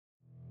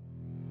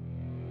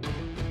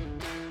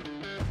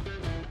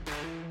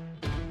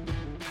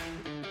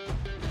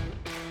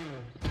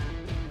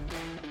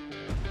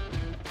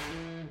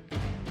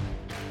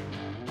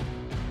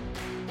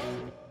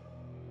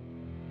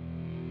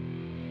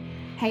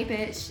Hey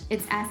bitch,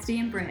 it's Asti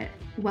and Britt.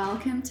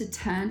 Welcome to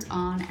Turned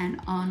On and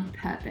On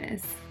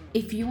Purpose.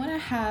 If you want to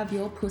have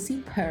your pussy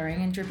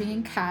purring and dripping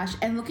in cash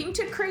and looking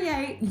to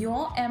create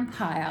your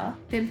empire,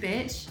 then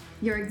bitch,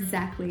 you're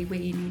exactly where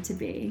you need to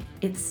be.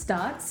 It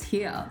starts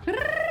here.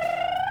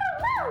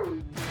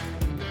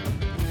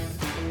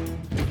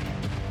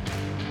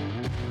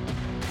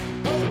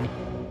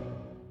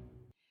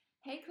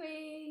 Hey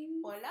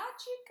queen. Hola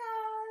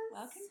chicas.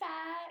 Welcome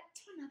back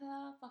to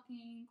another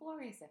fucking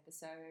glorious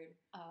episode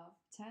of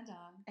Turned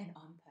On and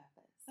On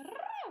Purpose.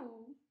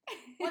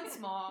 Once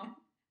more.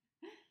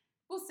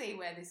 We'll see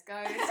where this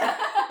goes. We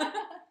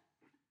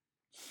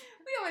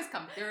always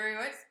come through.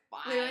 It's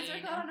fine. We always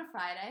record on a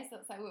Friday, so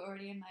it's like we're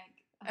already in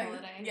like a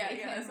holiday. Yeah,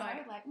 it's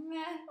like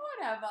meh.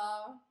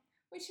 Whatever.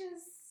 Which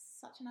is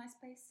such a nice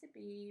place to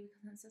be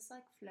because it's just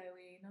like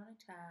flowy, not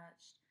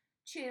attached,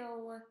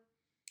 chill.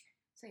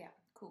 So yeah,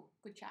 cool.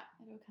 Good chat.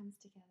 It all comes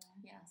together.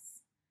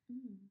 Yes.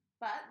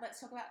 But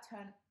let's talk about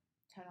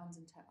turn-ons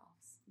and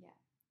turn-offs. Yeah.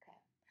 Okay.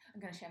 I'm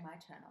going to share my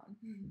turn-on.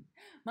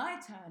 My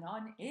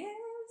turn-on is,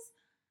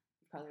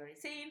 you've probably already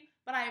seen,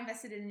 but I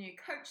invested in a new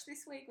coach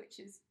this week, which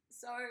is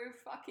so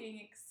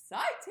fucking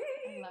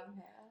exciting. I love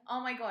her.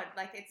 Oh my God.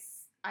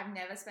 I've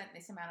never spent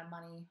this amount of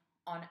money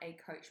on a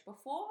coach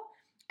before.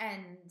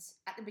 And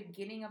at the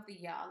beginning of the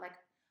year, like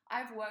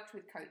I've worked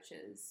with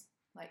coaches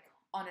like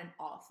on and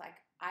off.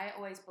 Like I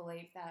always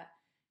believe that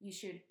you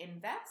should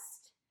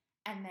invest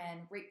and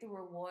then reap the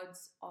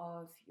rewards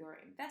of your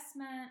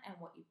investment and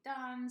what you've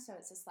done. So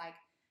it's just like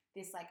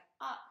this like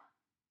up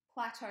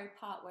plateau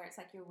part where it's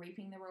like you're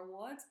reaping the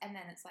rewards and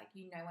then it's like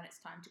you know when it's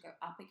time to go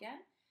up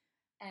again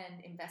and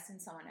invest in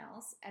someone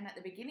else. And at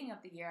the beginning of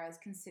the year I was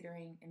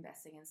considering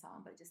investing in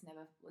someone, but it just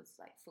never was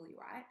like fully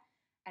right.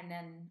 And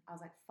then I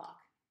was like,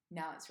 fuck,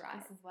 now it's right.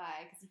 This is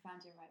why, because you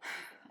found your right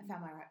person. I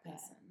found my right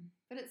person. Yeah.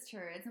 But it's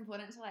true. It's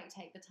important to like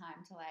take the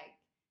time to like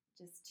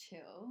just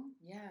chill.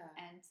 Yeah.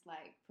 And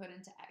like put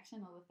into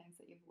action all the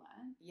things that you've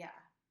learned. Yeah.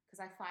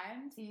 Because I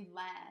find... So you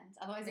land.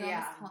 Otherwise you're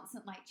on this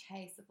constant like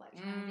chase of like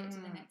trying to get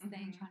to the next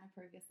thing, trying to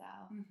prove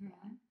yourself.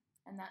 Yeah.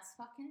 And that's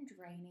fucking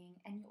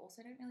draining. And you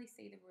also don't really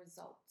see the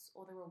results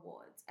or the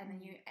rewards. And then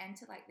you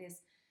enter like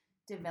this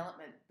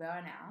development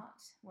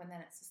burnout when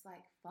then it's just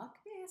like, fuck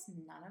this,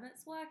 none of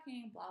it's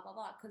working, blah, blah,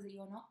 blah. Because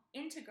you're not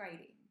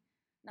integrating.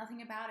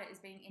 Nothing about it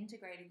is being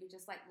integrated. You're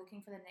just like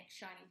looking for the next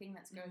shiny thing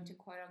that's going to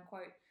quote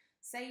unquote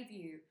save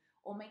you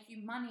or make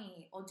you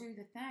money or do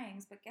the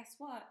things. But guess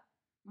what?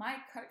 My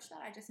coach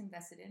that I just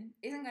invested in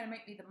isn't going to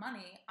make me the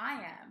money.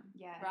 I am.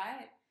 Yeah.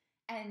 Right?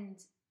 And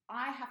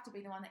I have to be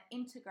the one that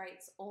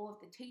integrates all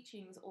of the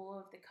teachings, all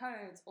of the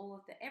codes, all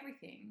of the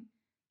everything,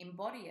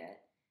 embody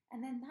it. And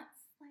then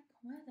that's like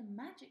where the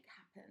magic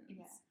happens.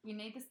 Yeah. You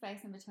need the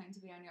space in between to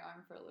be on your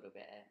own for a little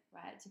bit,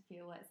 right? To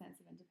feel that sense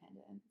of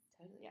independence.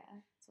 Totally. Yeah.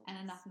 And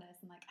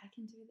enoughness and like, I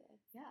can do this.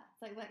 Yeah.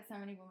 It's like so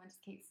many women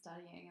just keep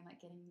studying and like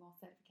getting more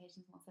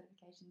certifications because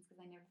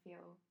they never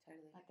feel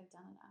like they've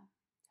done enough.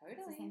 Totally.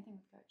 It's the same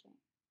thing with coaching.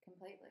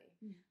 Completely.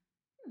 And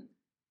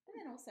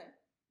then also,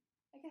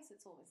 I guess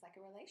it's almost like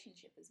a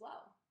relationship as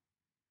well.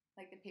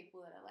 Like the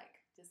people that are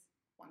like just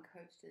one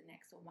coach to the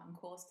next or one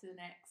course to the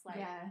next. Like,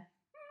 yeah.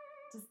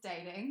 Just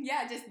dating.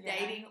 Yeah, just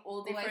dating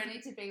all different. Always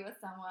need to be with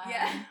someone.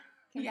 Yeah.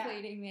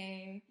 Completing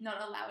me.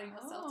 Not allowing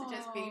yourself to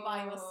just be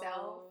by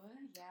yourself.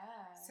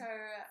 Yeah. So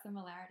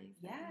similarities.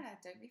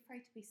 Yeah, don't be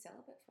afraid to be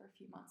celibate for a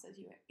few months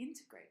as you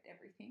integrate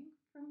everything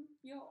from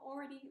your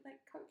already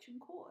like coach and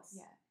course.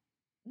 Yeah.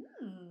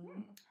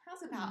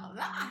 How's about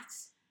that?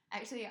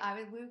 Actually,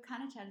 we were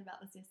kind of chatting about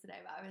this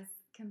yesterday, but I was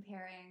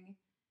comparing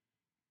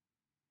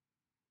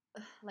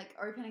like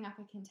opening up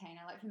a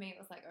container. Like for me, it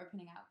was like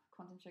opening up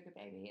Quantum Sugar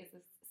Baby is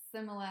this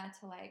similar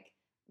to like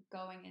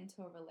going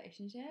into a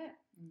relationship.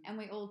 And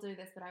we all do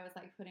this, but I was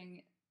like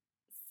putting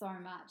so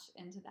much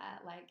into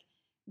that, like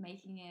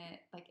making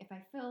it like if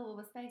I fill all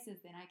the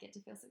spaces, then I get to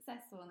feel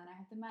successful and then I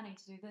have the money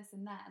to do this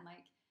and that, and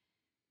like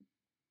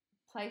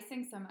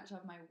placing so much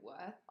of my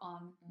worth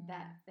on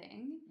that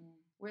thing.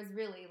 Whereas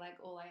really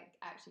like all I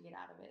actually get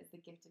out of it is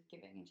the gift of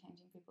giving and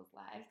changing people's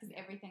lives, because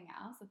everything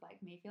else of like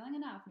me feeling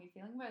enough, me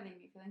feeling worthy,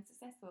 me feeling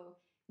successful,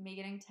 me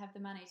getting to have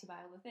the money to buy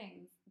all the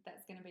things,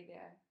 that's going to be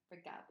there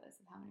regardless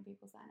of how many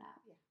people sign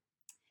up. Yeah.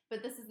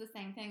 But this is the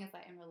same thing as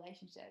like in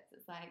relationships.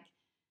 It's like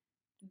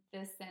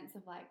this sense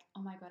of like,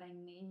 oh my God, I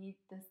need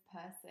this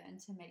person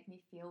to make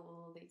me feel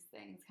all of these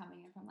things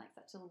coming in from like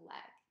such a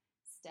lack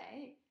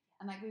state.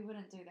 And like we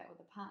wouldn't do that with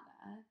a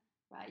partner,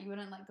 right? You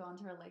wouldn't like go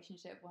into a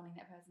relationship wanting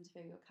that person to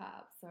fill your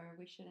cup. So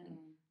we shouldn't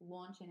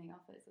launch any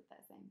offers with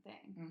that same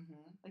thing.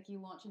 Like you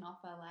launch an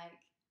offer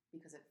like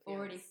because it feels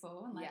already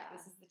full and like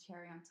this is the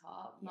cherry on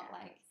top, not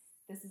like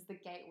this is the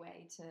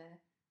gateway to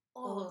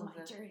all of my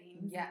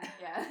dreams. Yeah.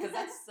 Because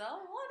that's a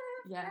lot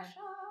of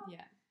pressure.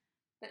 Yeah.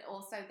 But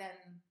also then,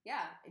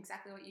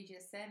 exactly what you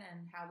just said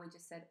and how we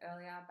just said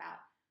earlier about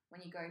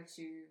when you go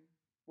to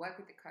work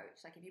with the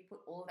coach, like if you put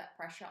all of that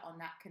pressure on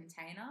that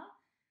container,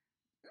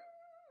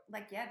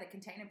 like, the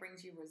container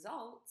brings you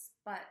results,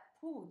 but,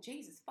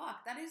 Jesus,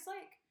 fuck, that is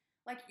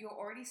like you're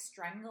already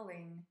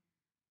strangling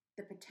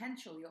the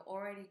potential, you're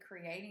already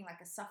creating like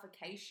a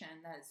suffocation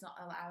that is not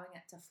allowing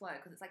it to flow,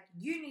 because it's like,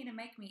 you need to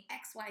make me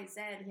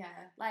XYZ. Yeah.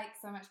 Like,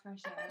 So much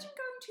pressure. imagine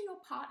going to your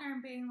partner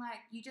and being like,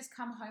 you just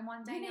come home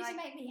one day You and need you're to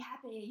like, make me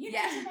happy. You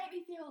Yeah. need to make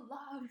me feel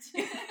loved.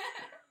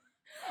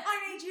 I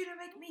need you to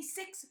make me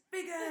 6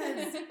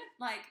 figures.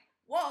 Like,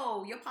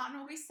 whoa, your partner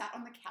will be sat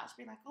on the couch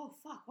being like, oh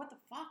fuck, what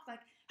the fuck? Like,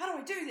 how do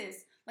I do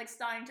this? Like,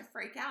 starting to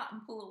freak out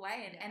and pull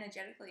away, and Yeah.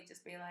 energetically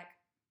just be like,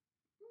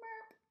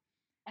 merp.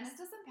 And it's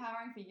just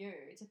empowering for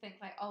you to think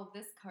like, oh,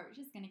 this coach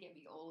is going to get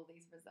me all of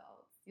these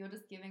results. You're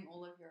just giving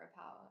all of your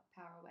power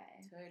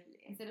away.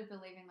 Totally. Instead of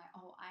believing like,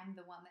 oh, I'm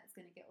the one that's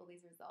going to get all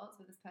these results,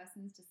 but this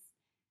person's just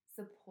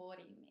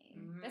supporting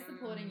me. They're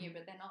supporting you,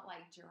 but they're not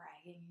like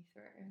dragging you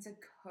through. It's a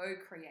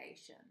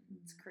co-creation.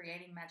 It's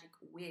creating magic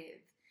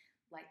with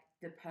like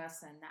the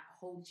person that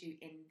holds you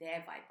in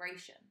their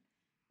vibration,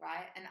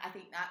 right? And I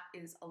think that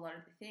is a lot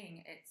of the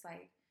thing. It's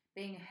like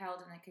being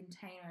held in a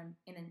container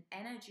in an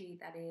energy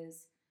that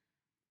is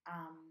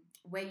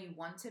where you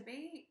want to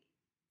be,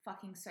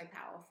 fucking so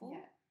powerful.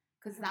 Yeah.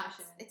 Because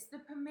Permission. it's the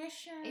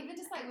permission. Even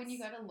just like when you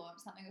go to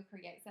launch something or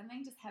create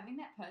something, just having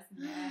that person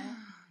there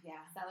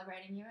yeah.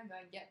 celebrating you and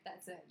going, yep,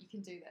 that's it. You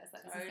can do this.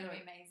 Like, this is going to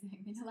be Totally. amazing.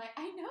 And you're like,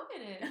 I know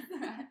it is.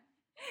 Right?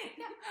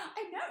 Yeah,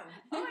 I know.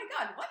 Oh my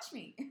God, watch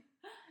me.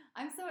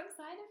 I'm so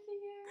excited for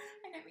you.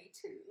 I know, me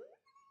too.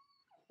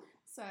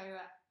 So,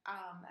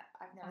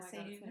 I've never Oh my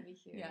seen God, it's going to be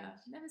huge. Yeah,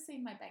 I've never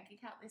seen my bank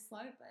account this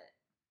low, but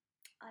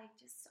I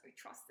just so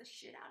trust the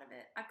shit out of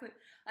it. I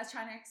was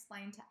trying to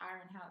explain to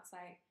Aaron how it's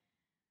like,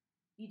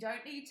 you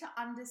don't need to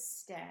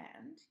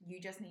understand,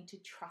 you just need to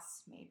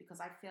trust me, because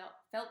I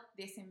felt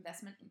this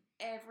investment in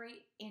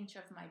every inch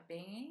of my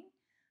being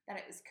that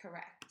it was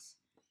correct.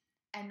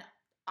 And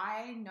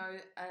I know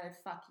a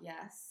fuck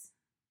yes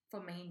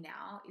for me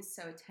now is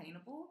so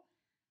attainable.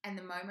 And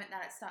the moment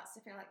that it starts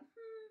to feel like,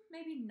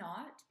 maybe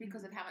not,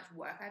 because of how much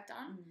work I've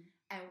done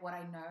and what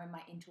I know and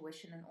my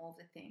intuition and all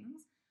the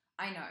things,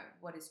 I know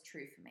what is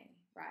true for me,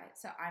 right?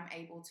 So I'm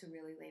able to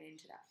really lean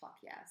into that fuck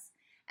yes.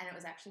 And it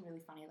was actually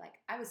really funny.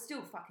 Like, I was still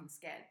fucking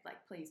scared.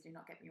 Like, please do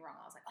not get me wrong.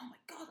 I was like, oh my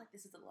God, like,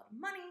 this is a lot of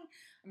money.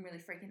 I'm really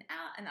freaking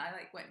out. And I,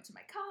 like, went to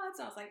my cards.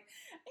 I was like,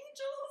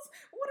 angels,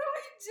 what do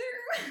I do?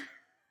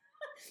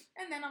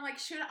 And then I'm like,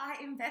 should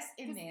I invest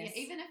in this?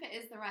 Yeah, even if it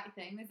is the right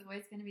thing, there's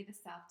always going to be the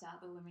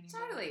self-doubt, the limiting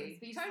Totally, beliefs.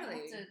 But you totally.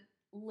 just have to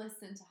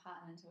listen to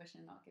heart and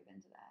intuition and not give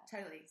in to that.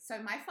 Totally. So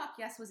my fuck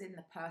yes was in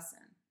the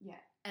person. Yeah.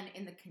 And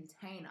in the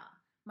container.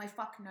 My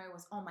fuck no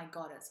was, oh my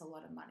God, it's a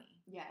lot of money.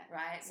 Yeah.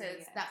 Right? So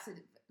Yeah, that's a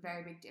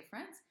very big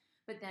difference.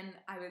 But then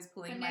I was So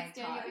pulling my next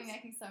year cards. you'll be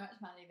making so much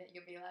money that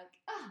you'll be like,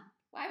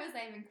 why was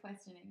I even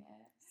questioning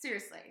it?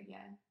 Seriously.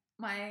 Yeah.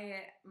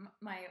 My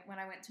when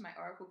I went to my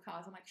oracle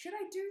cards, I'm like, should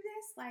I do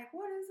this? Like,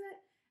 what is it?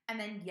 And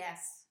then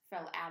yes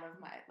fell out of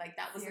my, like,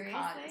 that was the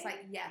card. It's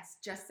like,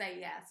 yes, just say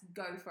yes,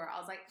 go for it. I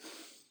was like,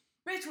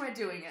 bitch, we're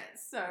doing it.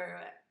 So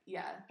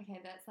yeah. Okay,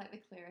 that's like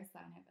the clearest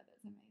sign ever.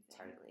 That's amazing.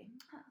 Totally.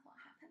 What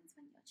happens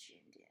when you're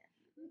tuned in?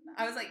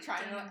 I was like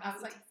trying to, I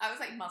was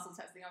like muscle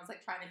testing. I was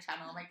like trying to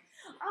channel. I'm like,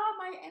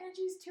 my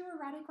energy's too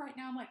erratic right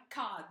now. I'm like,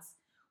 cards,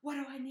 what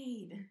do I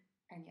need?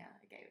 And yeah,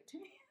 it gave it to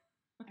me.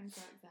 I'm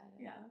so excited.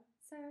 Yeah.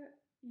 So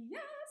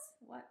yes,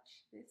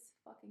 watch this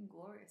fucking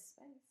glorious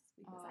space,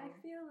 because I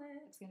feel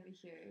it. It's going to be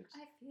huge.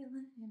 I feel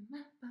it in my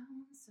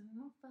bones so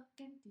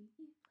fucking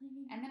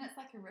deeply. And then it's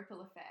like a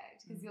ripple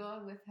effect, because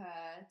you're with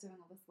her doing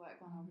all this work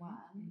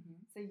one-on-one.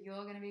 So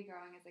you're going to be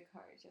growing as a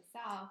coach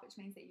yourself, which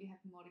means that you have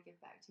more to give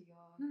back to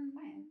your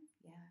clients.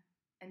 Yeah.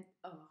 And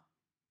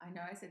I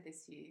know I said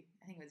this to you,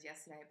 I think it was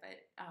yesterday, but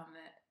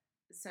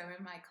so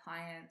when my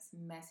clients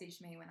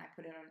messaged me when I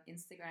put it on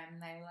Instagram, and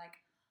they were like,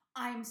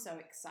 I'm so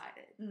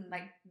excited.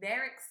 Like,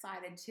 they're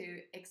excited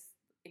to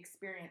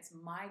experience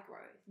my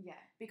growth.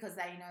 Yeah. Because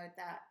they know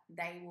that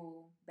they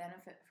will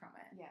benefit from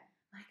it. Yeah.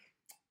 Like,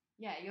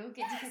 yeah, you'll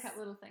get to pick up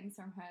little things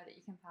from her that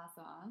you can pass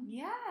on.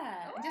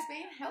 yeah. And just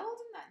being held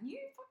in that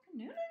new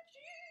fucking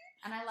energy.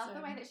 And I love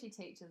the way that she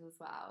teaches as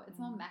well. It's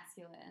more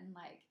masculine.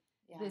 Like,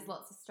 there's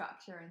lots of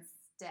structure and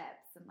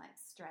steps and, like,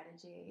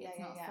 strategy.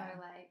 It's not so,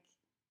 like,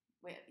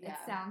 it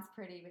sounds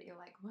pretty, but you're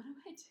like, what do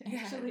I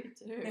actually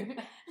do?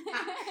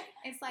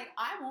 It's like,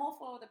 I'm all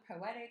for the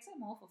poetics.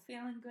 I'm all for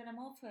feeling good. I'm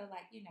all for,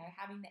 like, you know,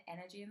 having the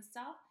energy and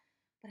stuff.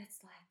 But it's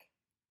like,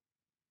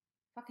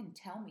 fucking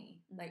tell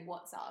me, like,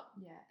 what's up?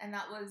 Yeah. And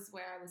that was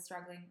where I was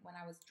struggling when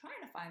I was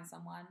trying to find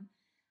someone.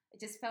 It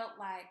just felt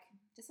like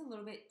just a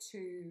little bit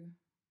too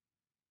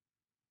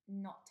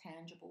not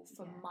tangible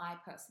for my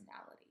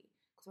personality,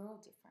 because we're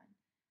all different.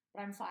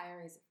 But I'm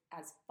fire as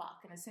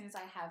fuck, and as soon as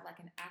I have like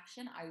an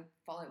action, I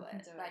follow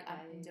it. Like,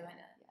 I'm doing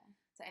it. Yeah.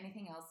 So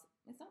anything else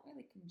is not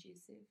really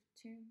conducive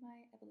to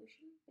my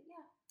evolution. But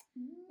yeah,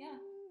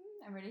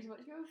 I'm ready to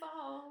watch you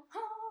evolve.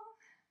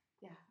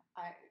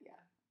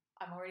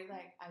 I'm already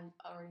like, I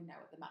already know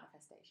what the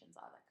manifestations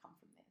are that come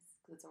from this,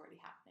 because it's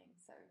already happening.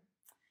 So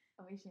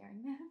are we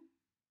sharing them?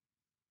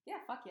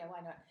 Yeah, fuck yeah,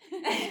 why not?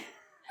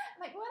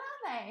 Like, what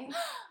are they?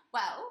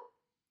 Well,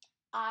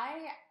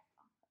 I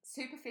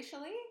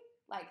superficially,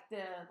 like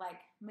the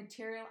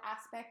material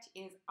aspect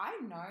is I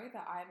know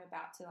that I'm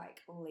about to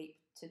like leap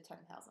to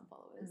 10,000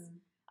 followers.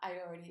 I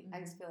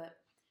just feel it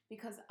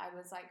because I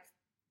was like,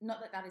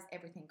 not that that is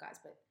everything, guys,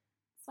 but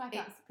Swipe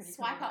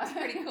up's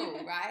pretty cool,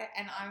 right?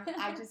 And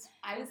I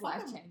was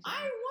life-changing.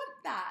 I want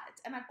that,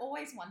 and I've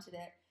always wanted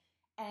it,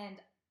 and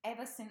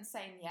ever since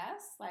saying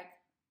yes, like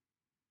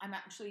I'm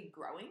actually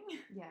growing,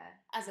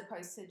 as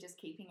opposed to just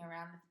keeping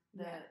around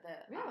the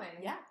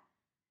really,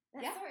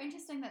 That's so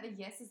interesting that the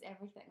yes is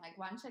everything. Like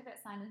one chick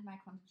that signed into my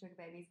Quantum Sugar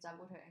Babies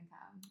doubled her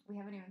income. We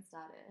haven't even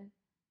started.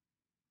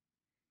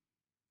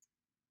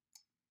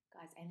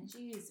 Guys,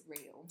 energy is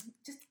real.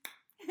 Just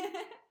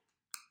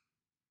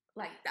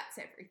like that's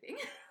everything.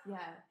 Yeah.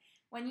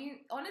 When you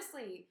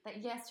honestly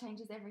that yes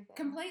changes everything.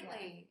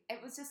 Completely. Yeah.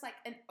 It was just like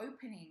an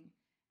opening.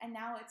 And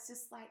now it's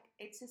just like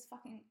it's just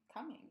fucking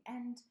coming.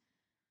 And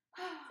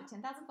so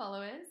 10,000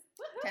 followers.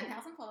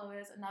 10,000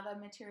 followers. Another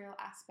material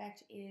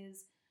aspect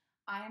is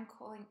I am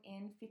calling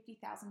in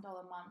 $50,000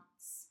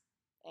 months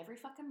every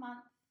fucking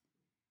month.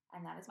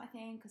 And that is my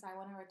thing because I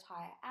want to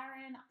retire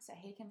Aaron so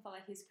he can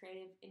follow his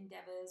creative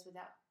endeavors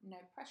without no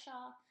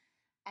pressure,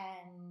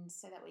 and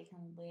so that we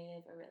can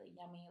live a really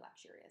yummy,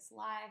 luxurious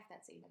life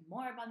that's even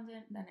more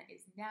abundant than it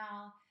is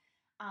now.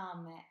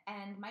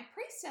 And my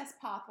priestess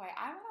pathway,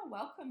 I want to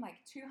welcome like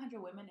 200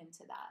 women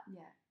into that.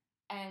 Yeah.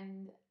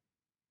 And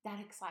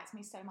that excites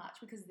me so much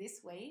because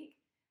this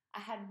week I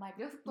had my...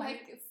 You're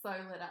like so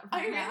lit up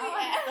right now.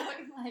 I'm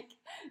so, like,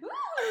 ooh,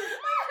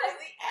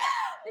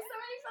 there's so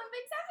many fun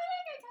things happening.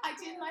 I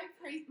did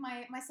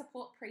my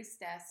support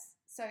priestess.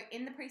 So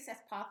in the priestess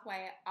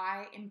pathway,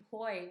 I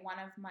employ one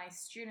of my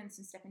students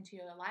in Step Into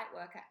Your Light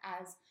Worker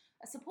as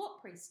a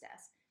support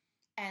priestess.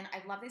 And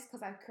I love this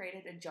because I've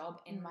created a job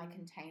in my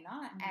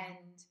container.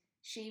 And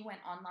she went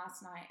on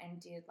last night and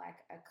did like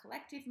a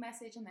collective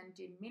message and then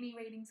did mini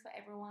readings for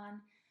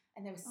everyone.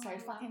 And they were so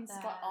fucking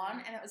spot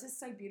on. And it was just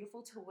so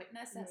beautiful to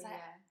witness. It's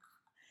like,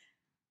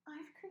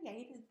 I've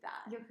created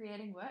that. You're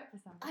creating work for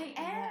somebody.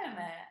 I am.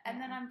 And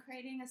then I'm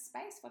creating a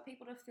space for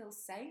people to feel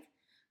safe,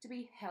 to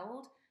be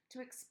held, to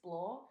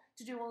explore,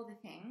 to do all the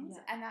things.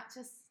 Yeah. And that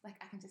just, like,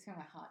 I can just feel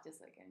my heart just,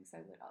 like, getting so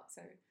lit up.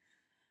 So,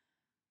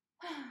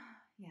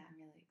 yeah, I'm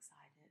really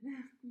excited.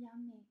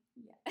 Yummy.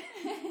 Yeah.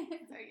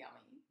 So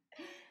yummy.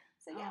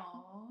 So, yeah.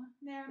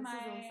 They're this my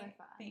is also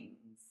fun.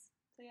 things.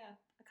 So, yeah,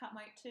 I can't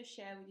wait to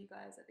share with you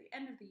guys at the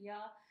end of the year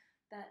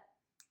that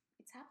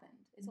it's happened.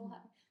 It's all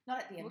happened.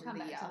 Not at the end of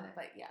the year,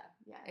 but yeah,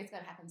 it's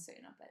going to happen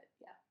sooner. But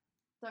yeah,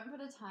 don't put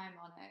a time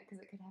on it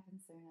because it could happen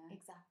sooner.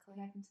 Exactly. It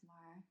could happen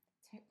tomorrow.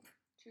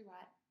 Too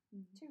right.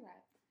 Too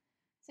right.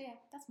 So yeah,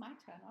 that's my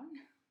turn on.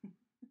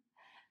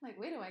 Like,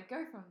 where do I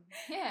go from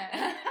here?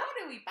 How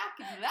do we back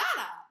that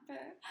up?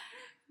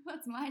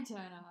 What's my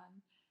turn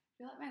on? I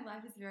feel like my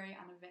life is very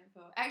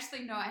uneventful.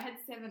 Actually, no, I had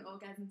 7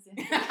 orgasms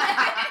yesterday.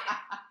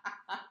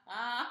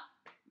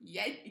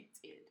 Yeah, you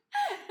did.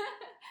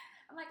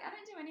 I'm like, I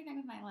don't do anything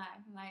with my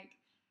life. I'm like,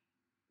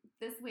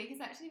 this week has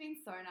actually been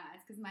so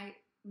nice because my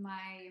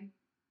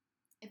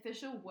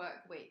official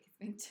work week has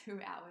been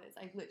 2 hours.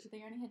 I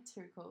literally only had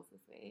 2 calls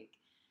this week.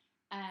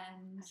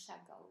 And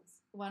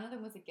 #goals. One of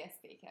them was a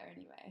guest speaker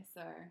anyway,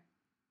 so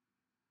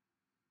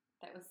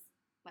that was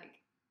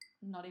like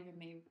not even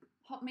me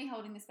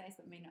holding the space,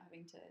 but me not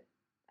having to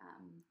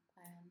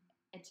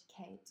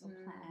educate or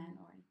plan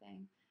or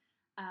anything.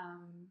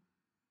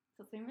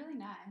 So it's been really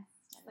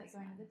nice. Just like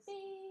going to the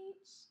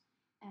beach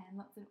and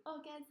lots of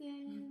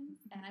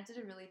orgasms. And I did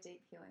a really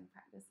deep healing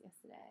practice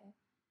yesterday.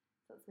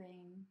 So it's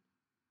been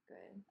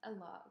good. A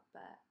lot,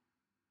 but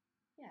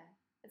yeah,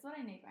 it's what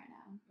I need right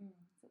now. So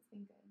it's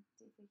been good.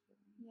 Deeply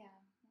healing. Yeah.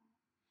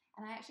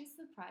 And I actually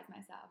surprised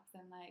myself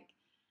because I'm like,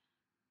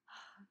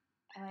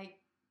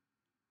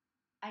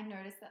 I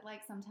noticed that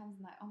like sometimes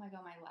I'm like, oh my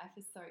God, my life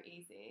is so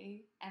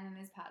easy. And then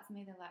there's parts of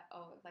me that are like,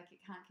 oh, like it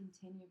can't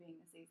continue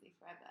being this easy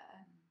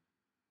forever.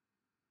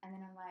 And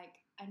then I'm like,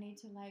 I need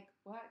to like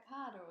work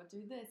harder or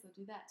do this or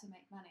do that to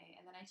make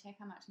money. And then I check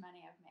how much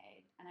money I've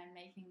made and I'm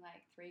making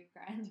like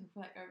 $3,000,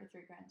 like over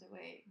 $3,000 a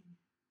week.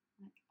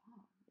 I'm like,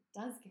 oh, it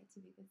does get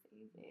to be this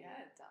easy.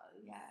 Yeah, it does.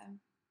 Yeah.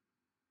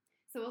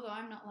 So although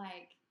I'm not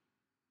like,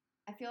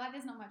 I feel like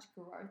there's not much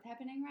growth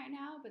happening right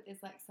now, but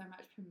there's like so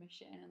much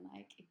permission and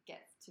like it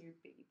gets to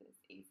be this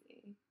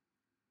easy.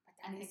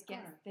 And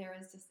there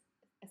is just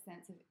a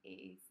sense of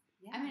ease.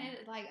 Yeah. I mean,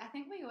 I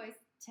think we always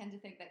tend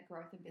to think that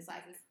growth in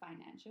business is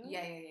financial.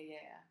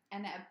 Yeah.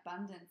 And that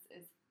abundance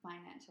is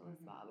financial as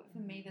well. But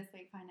for me this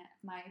week,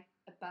 my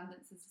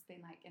abundance has just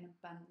been like an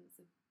abundance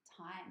of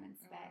time and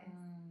space.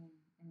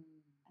 And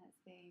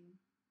it's been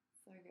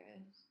so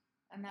good.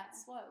 And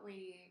that's what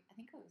we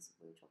were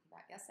talking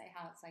about yesterday,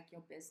 how it's like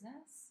your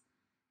business,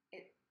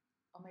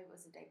 or maybe it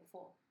was the day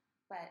before,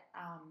 but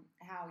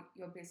how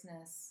your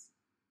business,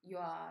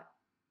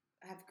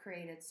 have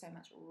created so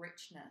much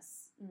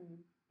richness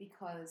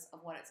because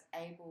of what it's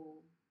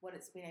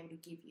been able to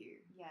give you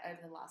over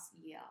the last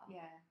year.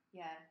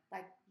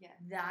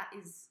 That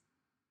is...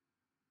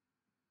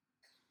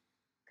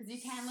 Because you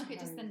can look at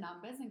just the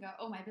numbers and go,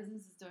 oh, my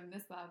business is doing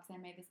this well because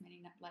I made this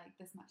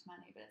much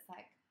money. But it's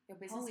like, Your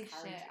business holy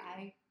carried shit, you.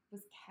 I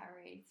was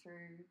carried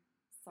through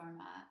so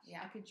much.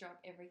 Yeah. I could drop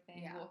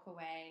everything, Yeah. walk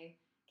away,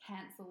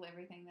 cancel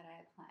everything that I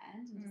had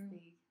planned, and just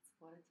be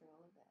supported through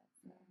all of it.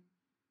 So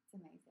it's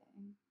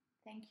amazing.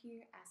 Thank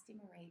you, Asti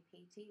Marie,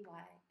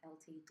 PTY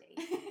LTD.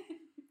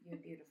 You're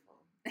beautiful.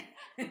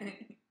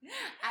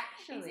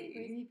 Actually, easy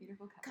breezy,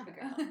 beautiful cover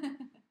girl.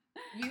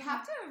 you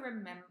have to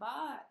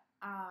remember,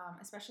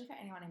 especially for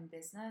anyone in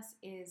business,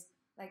 is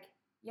like,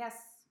 yes,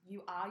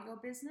 you are your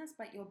business,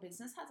 but your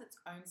business has its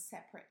own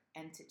separate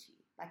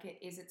entity. Like it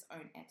is its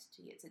own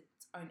entity, it's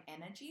its own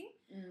energy.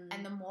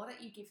 And the more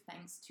that you give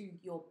thanks to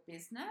your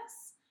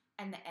business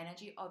and the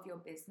energy of your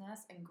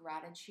business and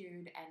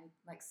gratitude and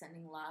like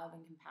sending love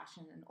and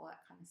compassion and all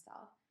that kind of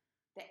stuff,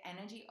 the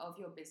energy of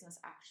your business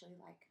actually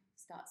like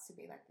starts to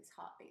be like this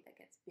heartbeat that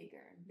gets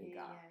bigger and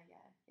bigger.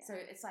 Yeah. So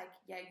it's like,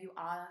 yeah, you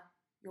are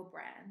your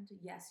brand.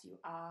 Yes, you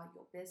are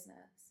your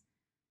business.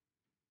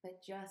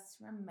 But just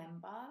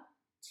remember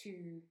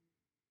to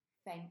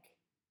thank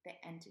the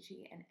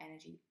entity and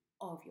energy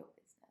of your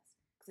business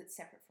because it's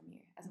separate from you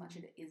as much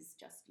as it is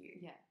just you.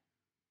 Yeah.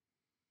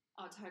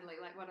 Oh, totally.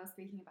 Like what I was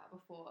speaking about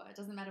before. It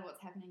doesn't matter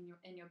what's happening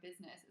in your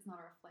business. It's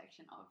not a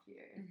reflection of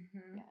you.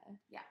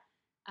 Yeah.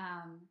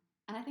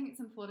 And I think it's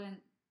important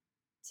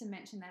to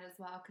mention that as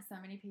well because so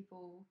many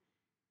people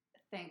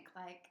think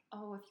like,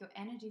 oh, if your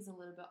energy's a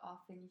little bit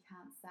off, then you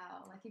can't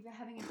sell. Like if you're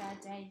having a bad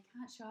day, you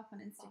can't show up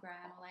on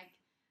Instagram or like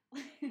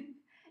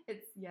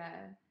it's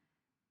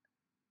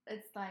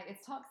like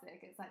it's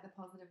toxic. It's like the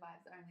positive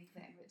vibes only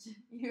thing, which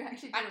you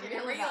actually I do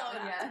didn't real about. realize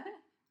that. Yeah.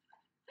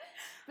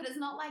 But it's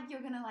not like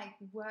you're gonna like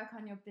work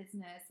on your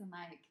business and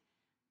like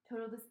put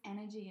all this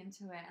energy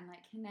into it and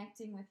like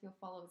connecting with your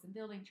followers and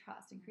building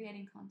trust and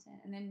creating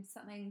content, and then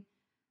something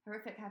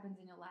horrific happens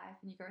in your life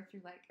and you go through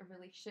like a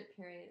really shit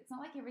period. It's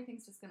not like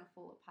everything's just gonna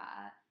fall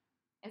apart.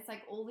 It's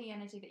like all the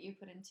energy that you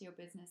put into your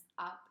business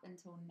up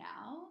until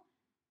now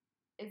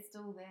is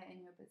still there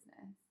in your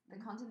business. The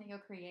content that you're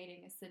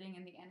creating is sitting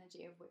in the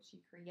energy of which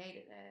you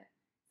created it.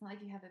 It's not like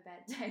you have a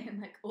bad day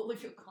and like all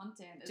of your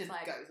content is Just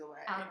like goes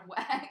away. out of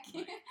whack.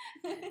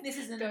 This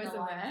isn't goes in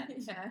away.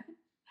 alignment. Yeah.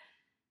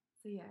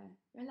 So yeah,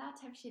 you're allowed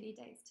to have shitty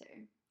days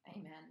too.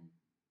 Amen.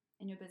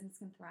 And your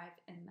business can thrive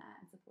in that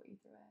and support you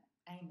through it.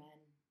 Amen.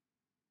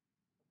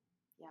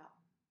 Yeah.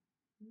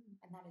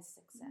 And that is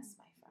success,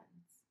 my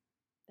friends.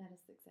 That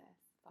is success.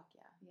 Fuck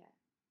yeah. Yeah.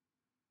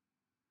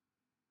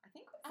 I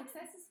think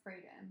Success is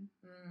freedom.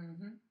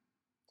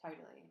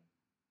 Totally.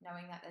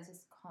 Knowing that there's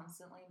just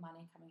constantly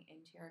money coming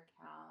into your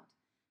account,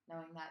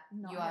 knowing that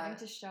Not you having are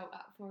to show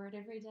up for it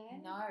every day.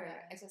 no,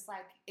 Yeah. it's just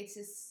like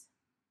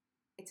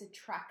it's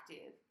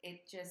attractive.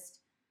 It just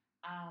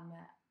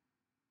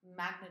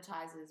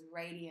magnetizes,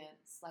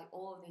 radiance, like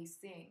all of these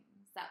things.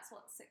 That's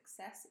what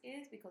success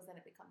is, because then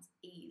it becomes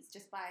ease.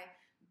 Just by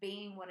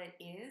being what it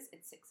is,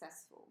 it's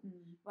successful,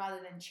 rather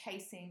than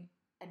chasing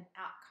an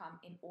outcome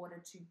in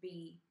order to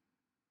be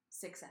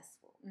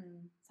successful.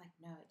 It's like,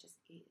 no, it just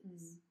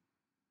is.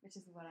 Which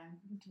is what I'm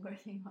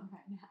working on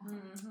right now.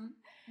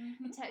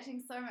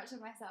 Attaching so much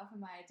of myself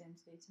and my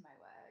identity to my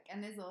work.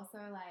 And there's also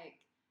like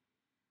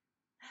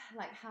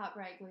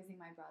heartbreak, losing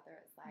my brother.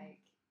 It's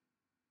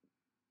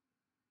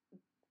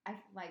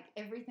like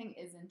everything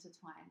is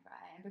intertwined,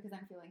 right? And because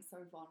I'm feeling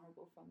so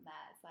vulnerable from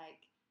that, it's like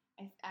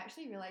I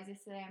actually realized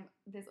yesterday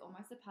there's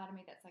almost a part of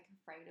me that's like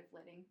afraid of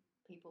letting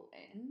people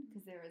in,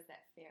 because there is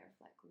that fear of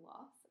like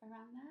loss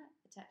around that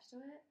attached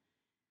to it.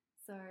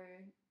 So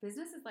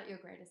business is like your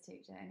greatest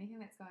teacher. Anything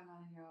that's going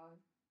on in your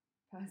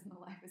personal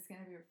life is going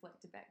to be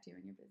reflected back to you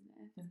in your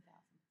business. 1000%.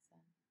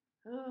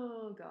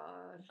 Oh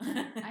God.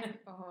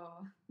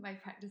 My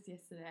practice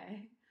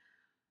yesterday.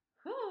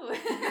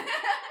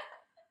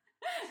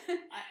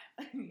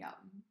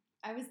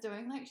 I was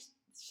doing like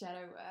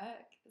shadow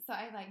work. So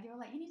you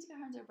were like, you need to go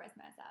home and do a breath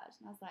massage.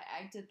 And I was like,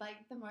 I did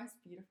like the most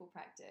beautiful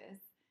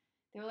practice.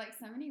 There were like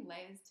so many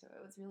layers to it.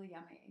 It was really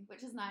yummy,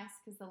 which is nice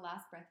because the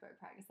last breathwork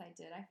practice I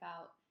did, I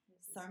felt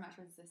so much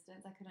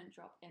resistance. I couldn't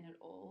drop in at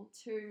all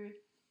to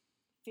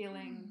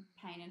feeling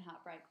pain and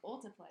heartbreak, or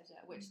to pleasure,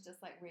 which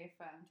just like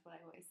reaffirmed what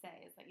I always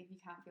say is like, if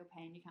you can't feel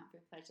pain, you can't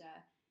feel pleasure.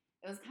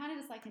 It was kind of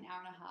just like an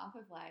hour and a half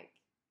of like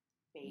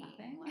Being,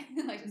 nothing,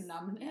 like just,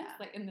 numbness,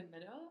 like in the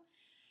middle.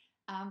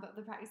 But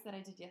the practice that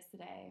I did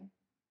yesterday,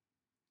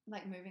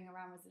 like moving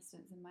around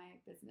resistance in my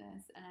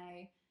business, and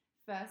I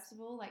first of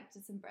all like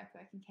did some breath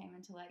work and came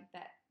into like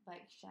that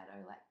like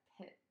shadow like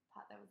pit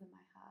part that was in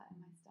my heart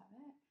and my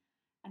stomach,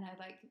 and I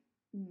like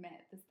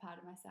met this part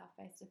of myself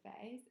face to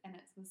face, and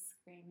it was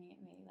screaming at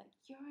me like,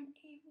 you're an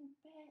evil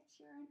bitch,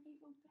 you're an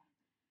evil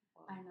bitch.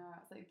 Wow. I know, I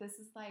was like, this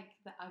is like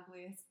the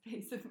ugliest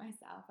piece of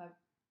myself I've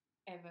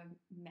ever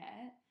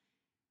met,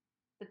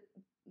 but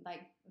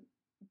like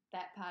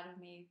that part of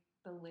me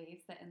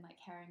believes that in like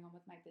carrying on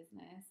with my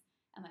business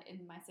and like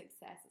in my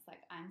success, it's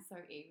like I'm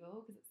so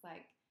evil, because it's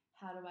like,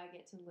 how do I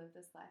get to live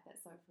this life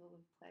that's so full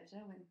of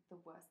pleasure when the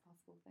worst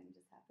possible thing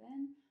just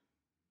happened?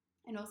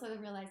 And also the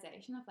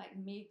realization of like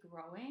me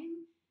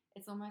growing,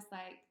 it's almost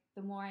like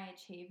the more I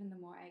achieve and the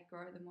more I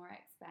grow, the more I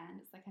expand.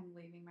 It's like I'm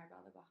leaving my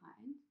brother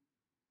behind.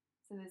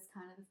 So So there's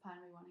kind of this part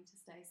of me wanting to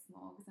stay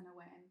small because in a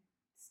way I'm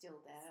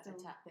Still there. Still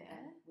attacked there.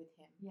 and with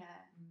him.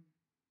 yeah. Mm.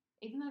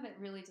 Even though that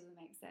really doesn't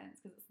make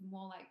sense because it's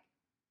more like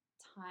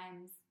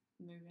time's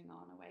moving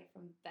on away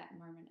from that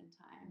moment in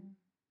time.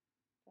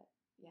 But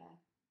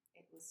yeah,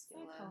 It was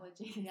still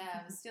psychology.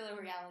 it was still a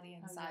reality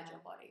inside yeah.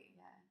 your body.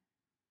 Yeah.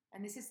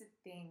 And this is the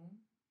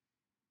thing.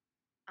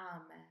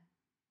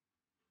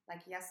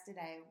 Like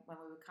yesterday when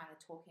we were kind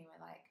of talking, we're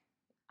like,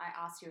 I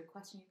asked you a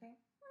question, you go,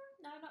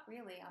 no, not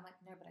really. I'm like,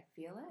 no, but I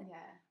feel it.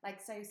 Yeah. Like,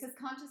 so Because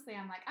consciously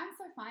I'm like, I'm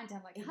so fine to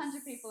have like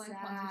 100 people in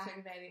Quantum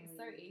Sugar Baby. It's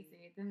so Exactly.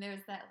 easy. Then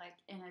there's that like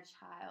inner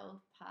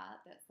child part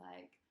that's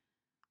like,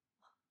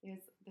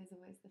 there's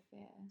always the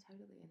fear.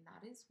 Totally. And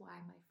that is why,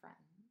 my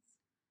friends,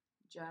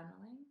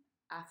 journaling,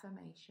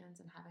 affirmations,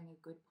 and having a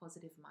good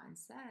positive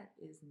mindset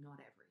is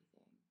not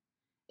everything.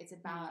 It's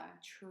about No.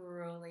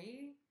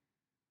 truly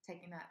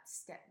taking that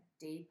step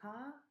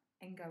deeper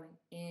and going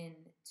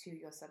into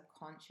your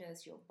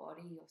subconscious, your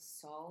body, your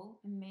soul.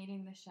 And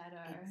meeting the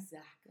shadow.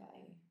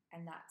 Exactly.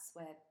 And that's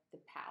where the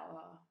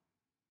power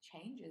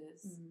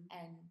changes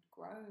and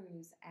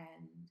grows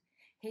and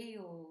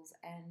heals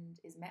and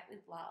is met with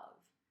love,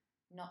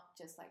 not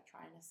just like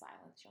trying to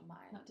silence your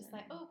mind. Not just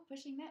like, oh,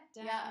 pushing that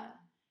down. Yeah.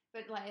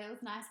 But like it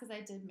was nice because I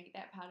did meet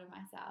that part of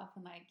myself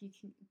and like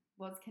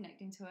was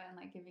connecting to it and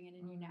like giving it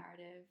a new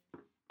narrative.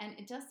 And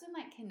it just in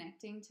like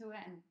connecting to it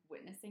and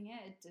witnessing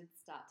it, it did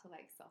start to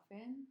like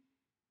soften.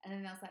 And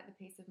then there was like the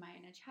piece of my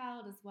inner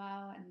child as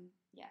well. And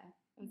yeah,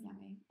 it was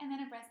yummy. And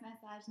then a breast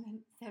massage and then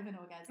 7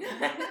 orgasms.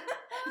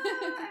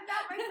 And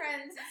that, my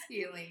friends, is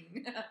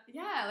healing.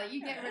 Yeah, like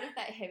you get rid of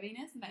that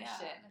heaviness and that Yeah.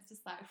 shit. And it's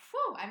just like,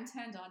 whew, I'm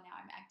turned on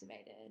now, I'm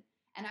activated.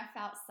 And I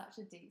felt such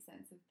a deep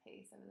sense of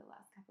peace over the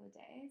last couple of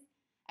days.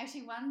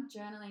 Actually, one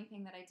journaling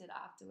thing that I did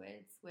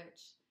afterwards,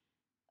 which,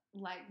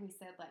 like we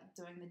said, like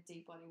doing the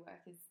deep body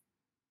work is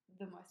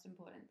the most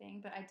important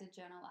thing. But I did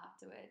journal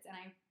afterwards, and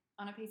I,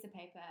 on a piece of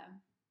paper,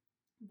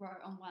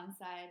 wrote on one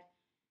side,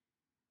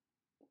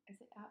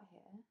 is it out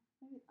here?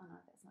 Maybe, oh no,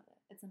 that's not it.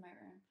 It's in my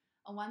room.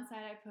 On one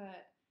side, I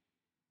put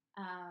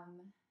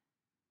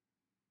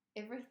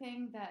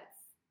everything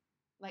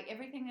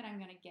that I'm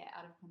going to get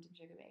out of Quantum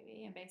Sugar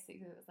Baby, and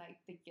basically it was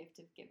like the gift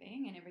of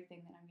giving and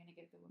everything that I'm going to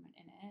give the woman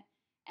in it.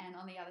 And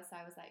on the other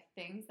side was like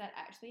things that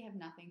actually have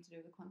nothing to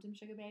do with Quantum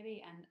Sugar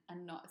Baby and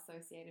are not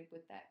associated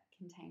with that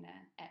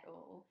container at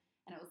all.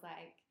 And it was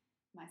like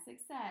my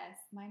success,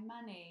 my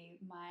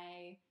money,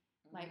 my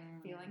like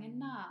feeling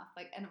enough,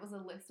 like, and it was a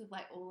list of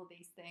like all of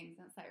these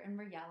things. And it's like in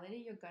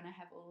reality, you're going to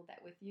have all of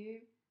that with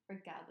you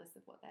regardless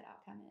of what that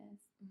outcome is.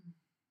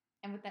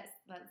 And with that's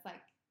like,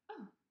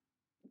 oh,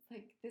 it's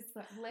like this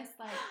like, less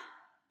like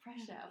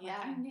pressure. Like,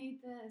 I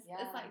need this.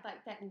 Yeah. It's like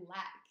that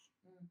lack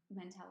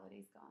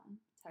mentality's gone.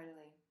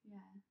 Totally.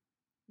 Yeah.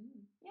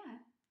 Yeah.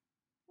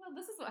 Well,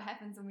 this is what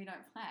happens when we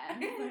don't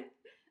plan. Like,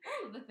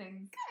 all of the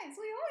things. Guys,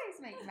 we always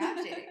make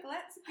magic.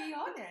 Let's be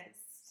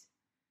honest.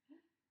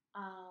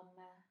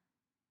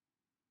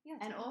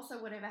 Yeah. And also,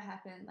 whatever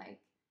happened,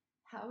 like,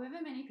 however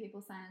many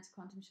people sign into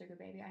Quantum Sugar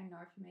Baby, I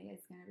know for me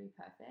it's going to be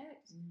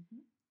perfect.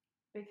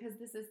 Because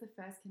this is the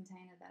first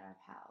container that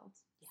I've held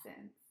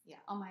since. Yeah.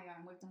 On my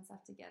own, we've done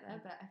stuff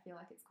together, but I feel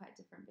like it's quite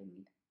different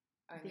being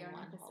the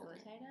only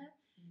facilitator.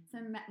 So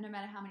no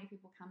matter how many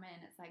people come in,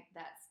 it's like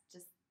that's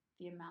just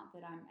the amount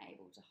that I'm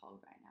able to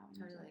hold right now.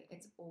 Totally.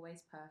 It's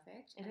always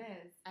perfect. It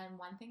is. And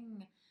one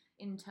thing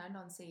in Turned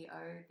On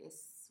CEO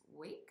this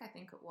week, I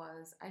think it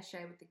was, I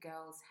shared with the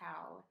girls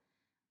how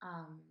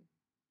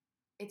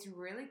it's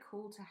really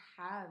cool to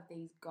have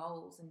these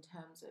goals in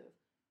terms of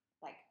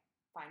like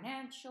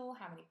financial,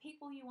 how many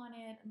people you want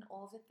in, and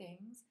all the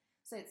things.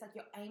 So it's like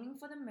you're aiming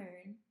for the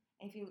moon.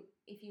 If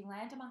you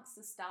land amongst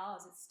the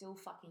stars, it's still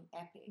fucking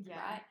epic,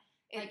 right?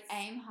 Like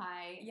aim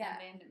high, and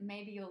then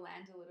maybe you'll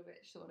land a little bit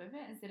short of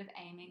it instead of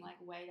aiming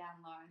like way down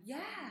low.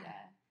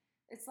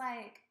 It's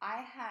like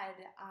I had,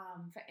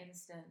 for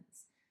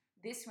instance,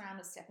 this round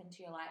of Step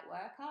Into Your Light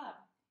workup.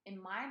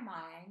 In my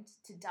mind,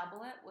 to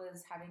double it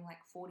was having like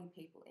 40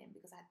 people in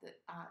because I had the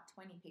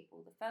 20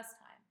 people the first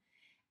time,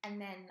 and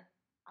then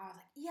I was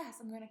like, yes,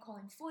 I'm going to call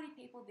in 40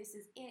 people. This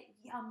is it.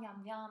 Yum,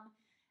 yum, yum.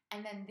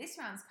 And then this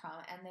round's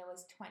come and there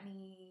was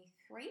 23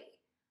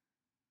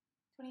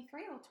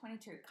 or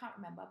 22, can't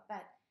remember,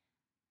 but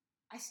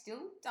I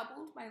still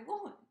doubled my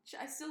launch.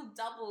 I still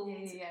doubled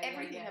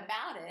everything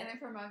about it. And then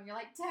for a moment you're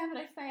like, damn it,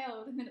 I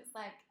failed. And then it's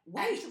like,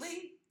 wait,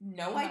 actually,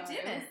 no, I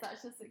didn't. It was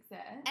such a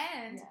success.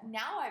 And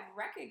now I've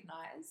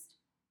recognized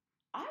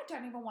I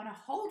don't even want to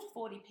hold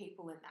 40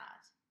 people in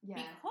that.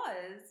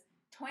 Because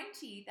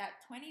 20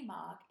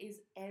 mark is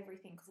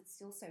everything because it's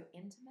still so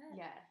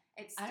intimate.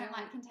 I don't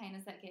like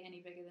containers that get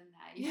any bigger than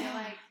that. You feel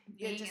like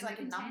you're just like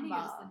a number. You're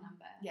just a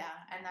number.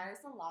 And that is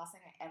the last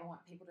thing I ever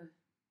want people to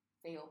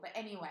feel. But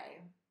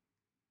anyway,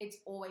 it's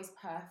always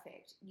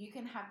perfect. You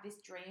can have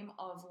this dream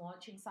of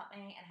launching something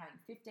and having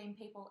 15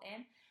 people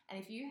in, and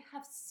if you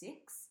have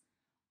 6,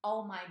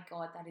 oh my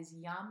God, that is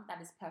yum.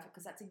 That is perfect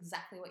because that's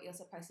exactly what you're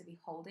supposed to be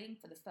holding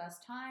for the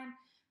first time,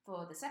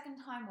 for the second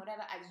time,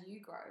 whatever, as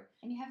you grow.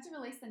 And you have to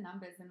release the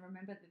numbers and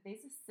remember that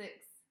these are 6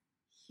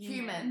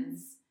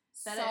 humans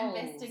that are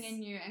investing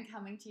in you and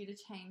coming to you to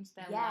change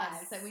their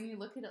lives. Like when you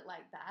look at it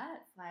like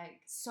that, it's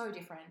like so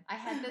different. I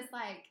had this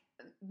like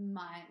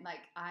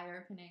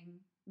eye-opening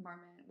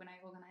moment when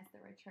I organized the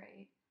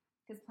retreat,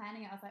 because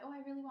planning it, I was like, oh, I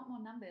really want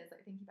more numbers,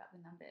 like thinking about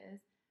the numbers.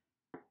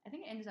 I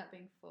think it ended up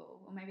being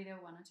full, or maybe there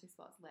were 1 or 2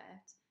 spots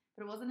left.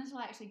 But it wasn't until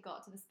I actually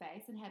got to the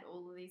space and had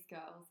all of these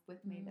girls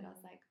with me that I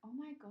was like, oh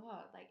my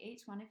God, like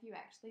each one of you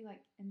actually like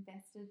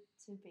invested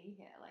to be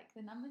here. Like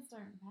the numbers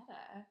don't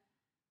matter.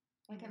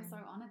 Like I'm so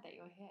honored that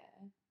you're here.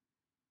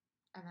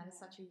 And that is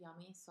such a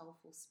yummy,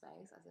 soulful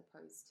space as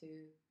opposed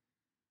to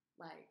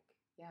like,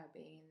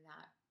 being in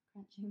that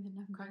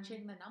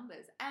crunching the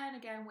numbers. And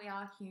again, we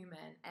are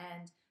human,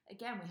 and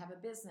again, we have a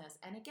business,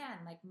 and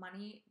again, like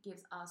money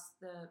gives us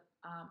the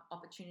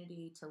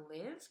opportunity to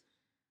live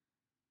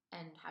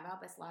and have our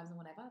best lives and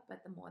whatever,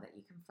 but the more that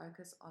you can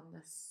focus on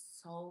the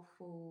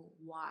soulful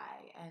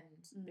why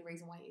and the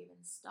reason why you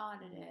even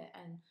started it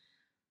and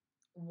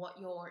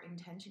what your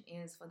intention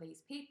is for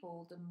these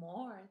people, the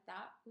more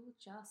that will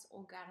just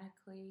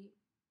organically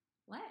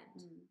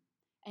land.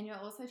 And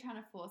you're also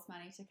trying to force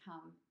money to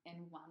come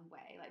in one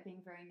way, like being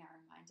very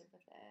narrow-minded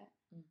with it.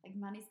 Like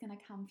money's going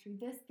to come through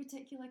this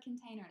particular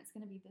container and it's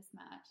going to be this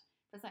much.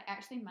 But it's like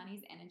actually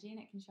money's energy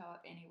and it can show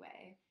up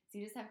anyway. So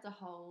you just have to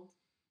hold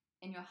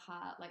in your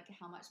heart like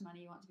how much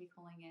money you want to be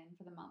calling in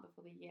for the month or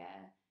for the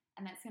year.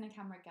 And that's going to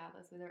come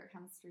regardless, whether it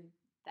comes through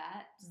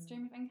that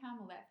stream of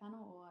income or that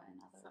funnel or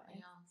another something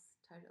way. Else.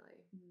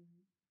 Totally.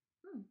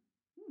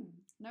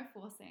 No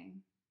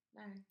forcing.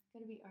 No.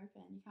 Got to be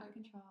open. You can't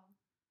control.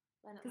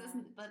 Because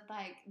but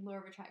like law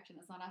of attraction,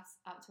 it's not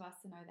up to us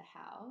to know the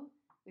how.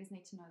 We just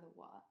need to know the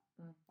what,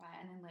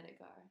 right? And then let it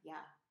go.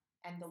 Yeah.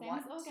 And the same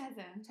what. Same as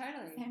orgasm.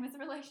 Totally. Same as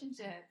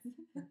relationships.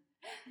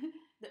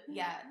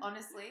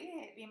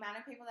 Honestly, the amount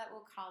of people that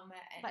will come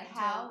and like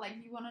how, like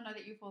you want to know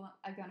that you want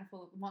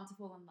to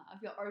fall in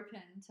love. You're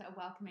open to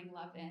welcoming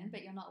love in,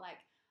 but you're not like,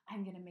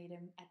 I'm gonna meet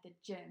him at the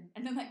gym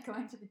and then like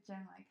going to the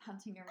gym, like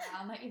hunting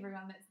around like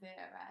everyone that's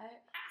there,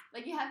 right?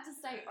 Like you have to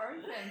stay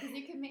open because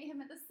you can meet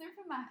him at the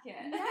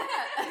supermarket. Yeah.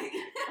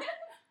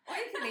 Or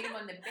you can meet him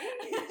on the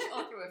beach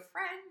or through a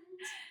friend.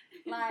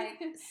 Like,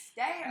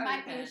 stay open.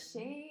 Might be a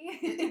she.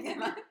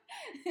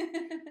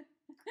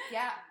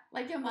 Yeah.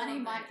 Like your money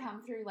might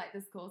come through like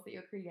this course that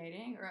you're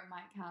creating, or it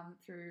might come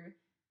through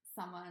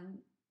someone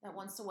that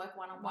wants to work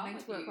one-on-one wanting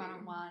with to work you.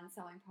 one-on-one,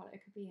 selling product.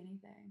 It could be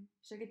anything.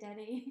 Sugar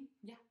daddy.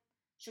 Yeah.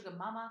 Sugar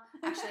mama.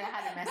 Actually, I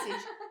had a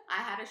message.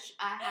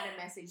 I had a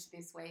message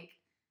this week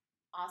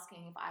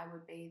asking if I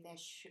would be their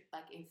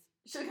if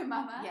sugar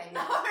mama.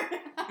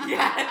 Yeah.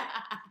 Yeah.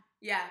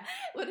 Yeah.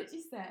 What did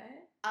you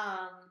say?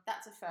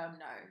 That's a firm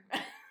no.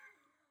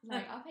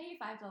 Like, I'll pay you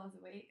 $5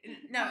 a week.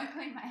 No, I'll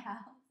clean my house.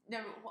 No,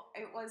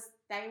 it was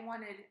they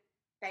wanted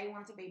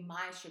to be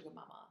my sugar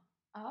mama.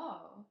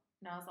 Oh.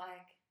 And I was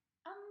like,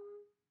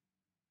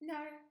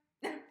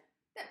 no.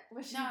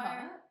 Was she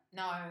hot?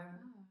 No.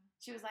 Oh.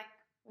 She was like,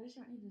 what does she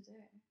want you to do?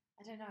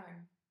 I don't know.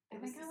 I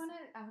think I want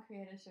to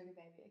create a sugar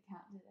baby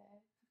account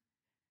today.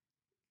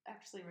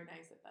 Actually,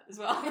 Renee said that as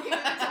well.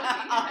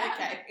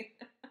 Okay.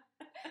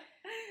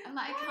 I'm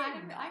like,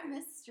 I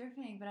miss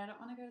stripping, but I don't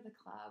want to go to the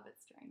club.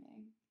 It's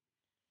draining.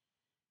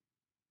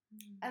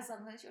 As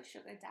long as your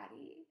sugar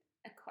daddy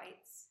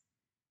equates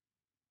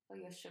for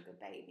your sugar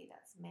baby,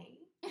 that's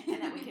me. And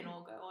that we can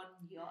all go on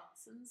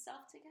yachts and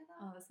stuff together.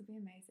 Oh, this would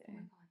be amazing.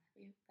 Oh my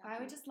God. I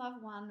would just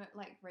love one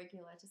like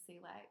regular to see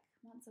like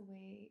once a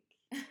week.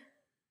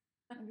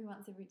 Maybe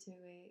once every 2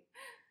 weeks.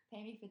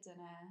 Pay me for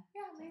dinner.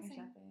 Yeah, take amazing. me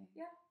shopping.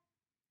 Yeah.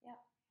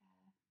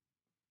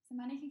 So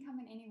money can come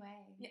in any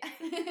way. Yeah.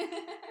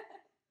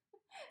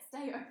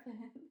 Stay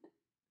open.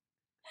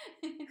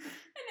 And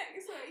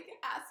next week,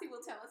 Assie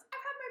will tell us,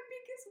 I've had my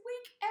biggest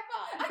week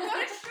ever. I got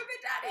a sugar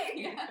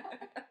daddy.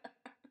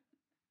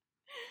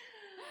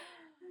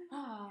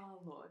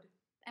 Oh, Lord.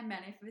 And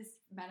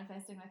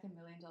manifesting like $1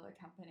 million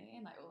company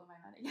and like all of my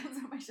money comes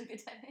from my sugar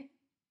daddy.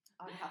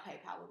 I wonder how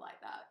PayPal would like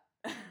that.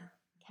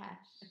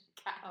 Cash.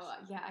 Cash. Oh,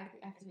 yeah, I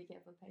have to be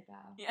careful with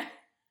PayPal. Yeah.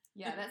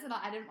 Yeah, that's a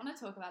lot. I didn't want to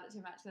talk about it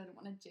too much because I didn't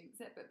want to jinx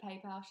it, but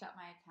PayPal shut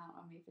my account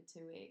on me for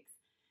 2 weeks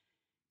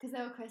because they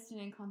were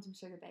questioning Quantum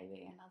Sugar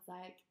Baby, and I was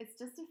like, it's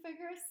just a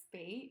figure of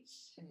speech.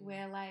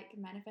 We're like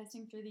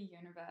manifesting through the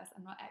universe.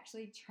 I'm not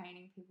actually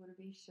training people to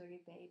be sugar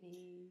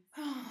babies.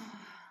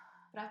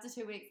 But after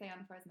 2 weeks, they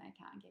unfroze my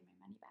account and gave my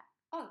money back.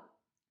 Oh,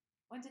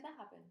 when did that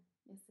happen?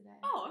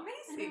 Yesterday. Oh,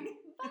 amazing.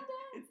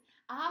 Abundance.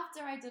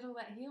 After I did all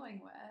that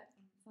healing work.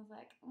 So I was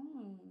like,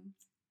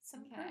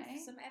 some proof,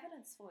 some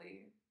evidence for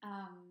you.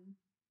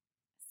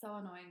 So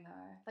annoying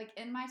though. Like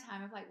in my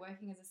time of like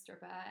working as a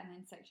stripper and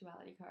then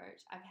sexuality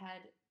coach, I've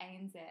had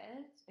ANZ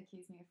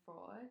accuse me of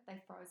fraud.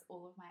 They froze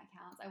all of my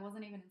accounts. I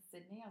wasn't even in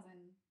Sydney. I was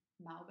in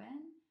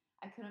Melbourne.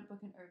 I couldn't book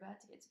an Uber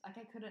to get to, I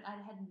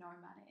had no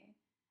money.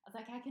 I was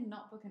like, I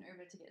cannot book an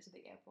Uber to get to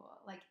the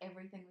airport. Like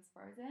everything was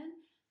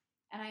frozen.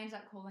 And I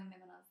ended up calling them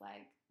and I was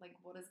like,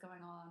 what is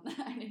going on?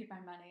 I need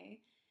my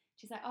money.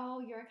 She's like, oh,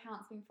 your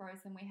account's been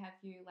frozen. We have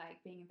you like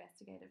being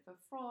investigated for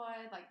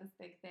fraud, like this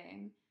big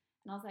thing.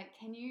 And I was like,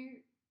 can you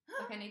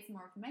Like, I need some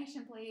more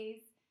information,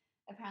 please.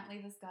 Apparently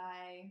this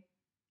guy,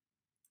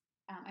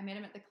 I met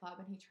him at the club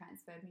and he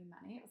transferred me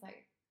money. It was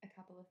like a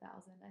couple of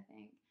thousand, I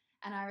think.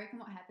 And I reckon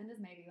what happened is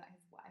maybe like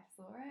his wife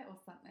saw it or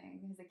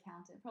something, his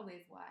accountant,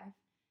 probably his wife,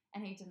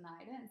 and he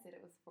denied it and said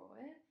it was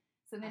fraud.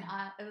 So then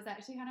it was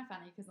actually kind of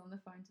funny because on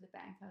the phone to the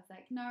bank, I was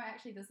like, no,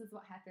 actually, this is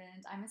what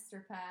happened. I'm a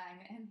stripper. I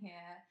met him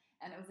here.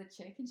 And it was a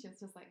chick and she was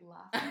just like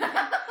laughing.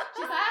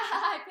 She's like,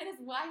 I bet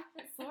his wife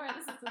saw it.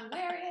 This is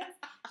hilarious.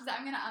 She's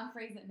like, I'm going to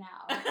unfreeze it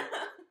now.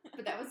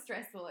 But that was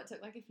stressful. It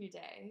took like a few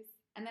days.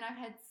 And then I've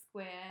had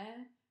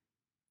Square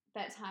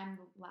that time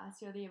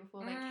last year or the year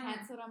before. They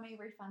cancelled on me,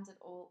 refunded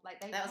all.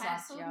 Like, they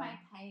cancelled my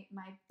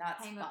payment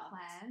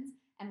plans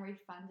and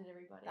refunded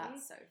everybody.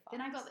 That's so fun.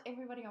 Then I got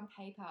everybody on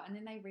PayPal and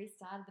then they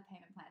restarted the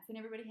payment plans.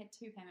 And everybody had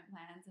 2 payment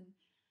plans and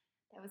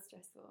that was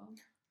stressful.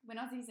 When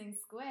I was using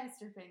Square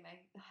stripping,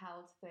 they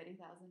held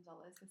 $30,000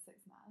 for 6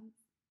 months.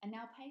 And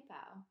now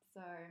PayPal.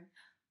 So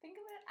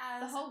think of it as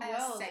the whole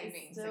world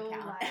savings is still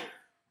account.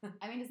 like,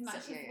 I mean, as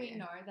much So, as we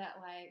know that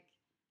like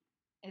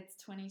it's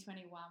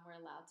 2021, we're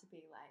allowed to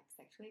be like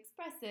sexually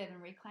expressive and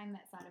reclaim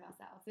that side of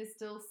ourselves. There's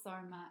still so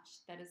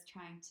much that is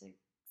trying to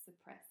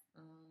suppress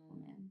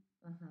women.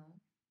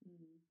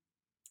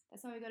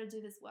 That's why we got to do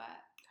this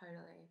work.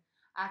 Totally.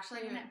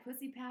 Actually, bringing that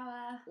pussy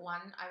power.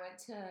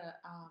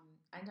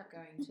 I ended up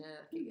going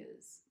to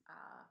Figure's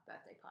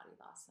birthday party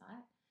last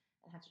night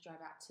and had to drive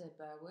out to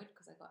Burwood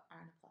because I got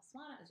Arena +1.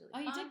 It was really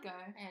fun. You did go?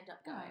 I ended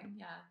up going,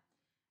 yeah.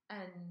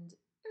 And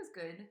it was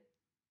good.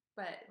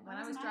 But when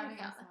I was driving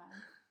out...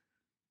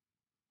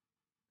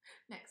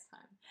 Next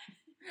time.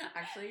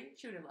 Actually,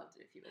 she would have loved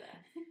it if you were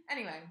there.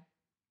 Anyway,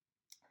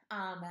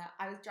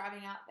 I was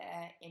driving out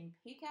there in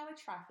peak hour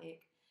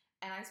traffic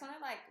and I just want to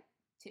like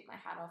tip my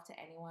hat off to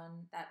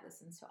anyone that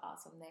listens to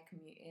us on their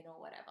commute in or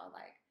whatever.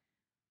 Like,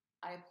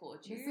 I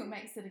applaud you. This will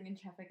make sitting in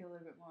traffic a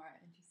little bit more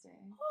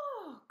interesting.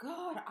 Oh,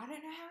 God, I don't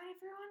know how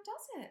everyone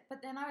does it.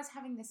 But then I was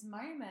having this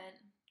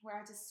moment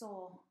where I just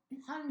saw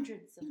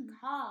hundreds of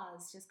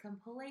cars just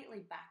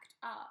completely backed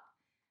up.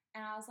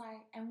 And I was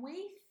like, and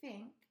we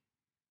think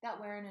that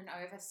we're in an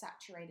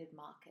oversaturated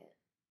market,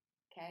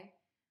 okay?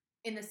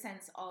 In the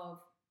sense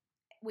of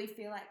we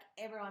feel like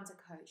everyone's a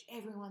coach,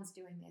 everyone's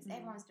doing this,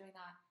 everyone's doing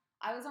that.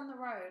 I was on the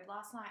road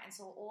last night and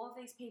saw all of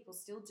these people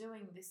still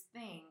doing this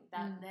thing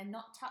that they're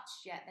not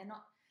touched yet.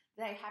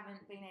 They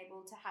haven't been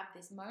able to have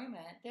this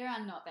moment. There are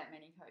not that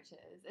many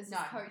coaches. It's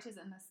just coaches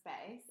in the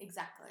space.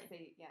 Exactly. So,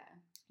 yeah.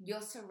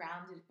 You're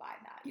surrounded by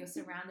that. You're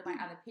surrounded by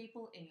other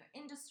people in your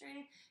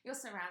industry. You're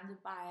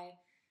surrounded by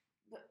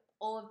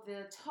all of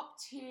the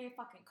top tier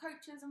fucking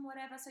coaches and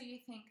whatever. So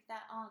you think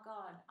that, oh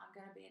God, I'm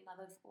going to be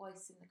another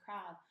voice in the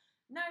crowd.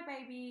 No,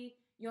 baby,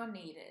 you're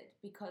needed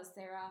because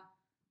there are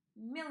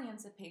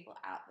millions of people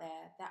out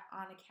there that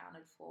aren't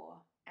accounted for.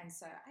 And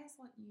so I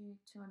just want you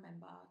to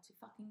remember to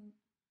fucking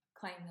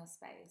claim your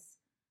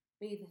space,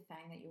 be the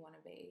thing that you want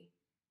to be,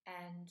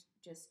 and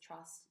just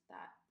trust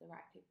that the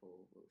right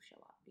people will show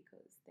up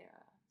because there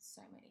are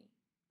so many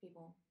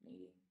people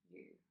needing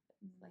you,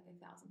 like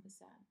 1,000%.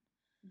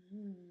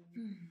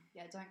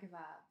 Yeah, don't give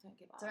up. Don't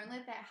give up. Don't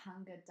let that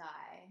hunger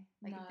die.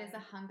 Like, if there's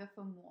a hunger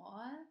for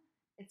more,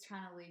 it's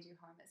trying to lead you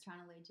home. It's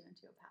trying to lead you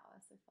into your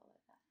power. So follow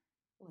that.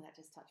 Oh, that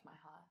just touched my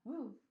heart.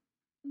 Ooh.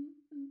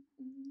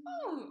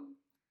 Oh.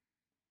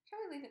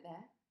 Shall we leave it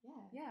there?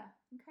 Yeah. Yeah.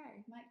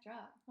 Okay. Mic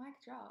drop. Mic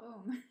drop.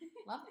 Boom.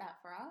 Love that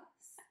for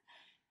us.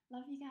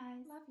 Love you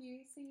guys. Love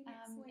you. See you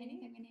next week.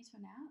 Anything we need to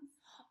announce?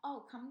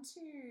 Oh, come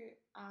to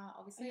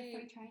obviously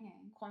free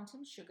training.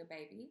 Quantum Sugar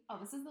Baby.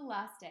 Oh, this is the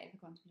last day for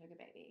Quantum Sugar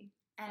Baby.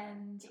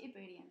 And get your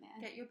booty in there.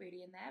 Get your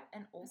booty in there.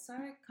 And also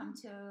come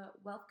to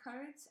Wealth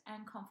Codes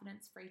and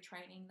Confidence Free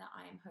Training that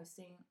I am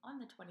hosting on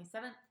the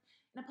 27th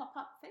in a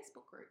pop-up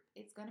Facebook group.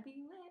 It's going to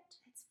be lit.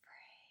 It's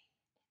free.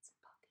 It's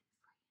fucking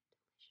free and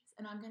delicious.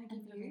 And I'm going to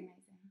give you,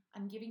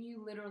 I'm giving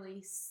you literally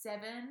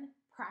 7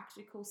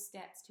 practical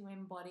steps to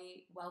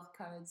embody wealth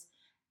codes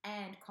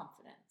and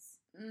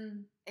confidence.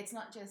 It's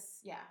not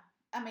just,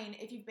 I mean,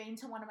 if you've been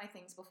to one of my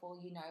things before,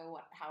 you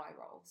know how I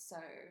roll. So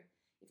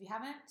if you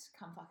haven't,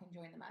 come fucking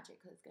join the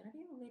magic because it's going to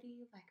be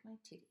litty like my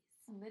titties.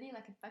 Litty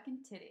like a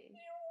fucking titty.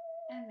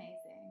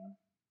 Amazing.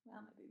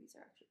 Well, my boobies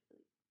are actually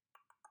really...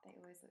 They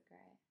always look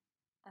great.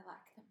 I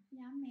like them.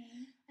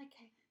 Yummy.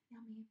 Okay,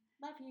 yummy.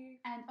 Love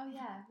you. And, oh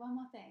yeah, one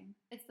more thing.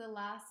 It's the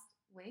last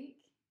week.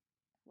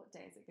 What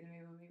day is it going to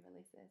be when we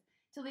release this?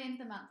 Till the end of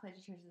the month,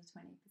 Pleasure Treasures are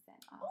 20%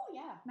 off. Oh,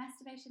 yeah.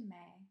 Masturbation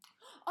May.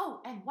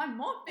 Oh, and one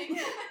more thing.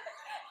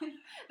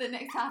 The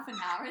next half an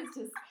hour is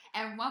just,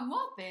 and one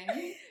more thing.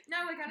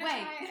 No, we're going to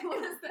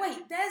try.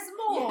 Wait, there's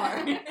more.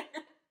 Yeah.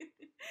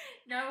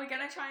 No, we're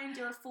going to try and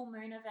do a full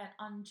moon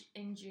event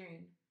in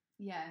June.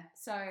 Yeah.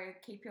 So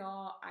keep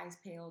your eyes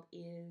peeled,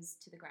 ears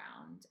to the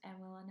ground, and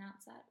we'll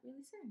announce that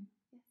really soon.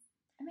 Yes.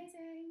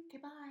 Amazing.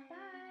 Goodbye.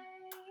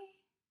 Bye.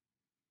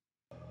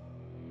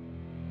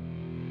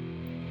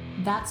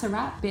 That's a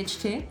wrap, bitch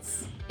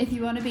tits. If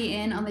you want to be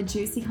in on the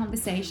juicy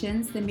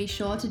conversations, then be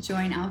sure to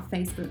join our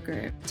Facebook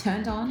group.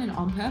 Turned on and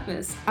on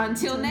purpose.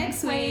 Until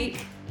next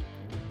week.